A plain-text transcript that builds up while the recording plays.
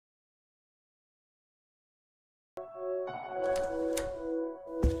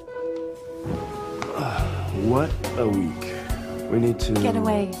What a week. We need to... Get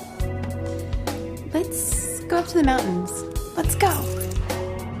away. Let's go up to the mountains. Let's go.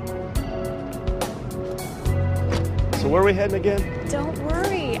 So where are we heading again? Don't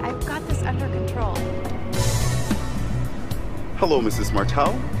worry. I've got this under control. Hello, Mrs.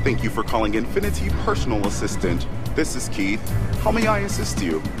 Martell. Thank you for calling INFINITI Personal Assistant. This is Keith. How may I assist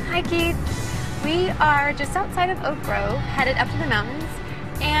you? Hi, Keith. We are just outside of Oak Grove, headed up to the mountains,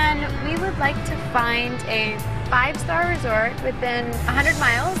 and we would like to find a 5-star resort within 100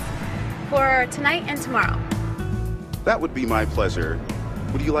 miles for tonight and tomorrow. That would be my pleasure.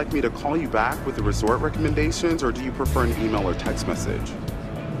 Would you like me to call you back with the resort recommendations, or do you prefer an email or text message?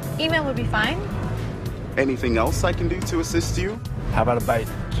 Email would be fine. Anything else I can do to assist you? How about a bite?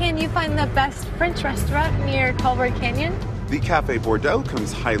 Can you find the best French restaurant near Culver Canyon? The Cafe Bordeaux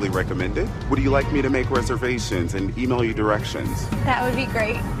comes highly recommended. Would you like me to make reservations and email you directions? That would be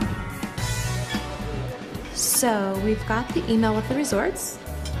great. So we've got the email with the resorts.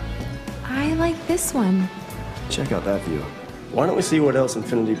 I like this one. Check out that view. Why don't we see what else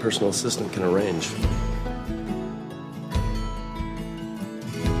INFINITI Personal Assistant can arrange?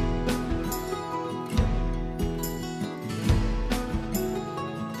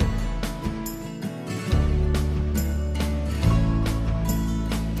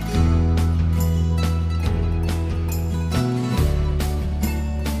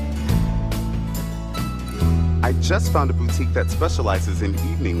 I just found a boutique that specializes in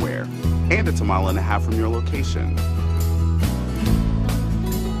evening wear, and it's a 1.5 miles from your location.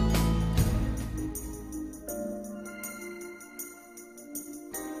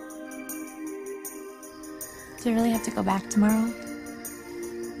 Do you really have to go back tomorrow?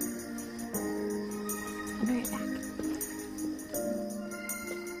 I'll be right back.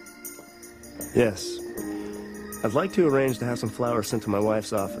 Yes. I'd like to arrange to have some flowers sent to my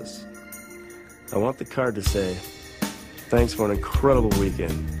wife's office. I want the card to say, "Thanks for an incredible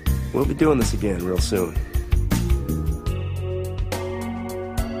weekend. We'll be doing this again real soon."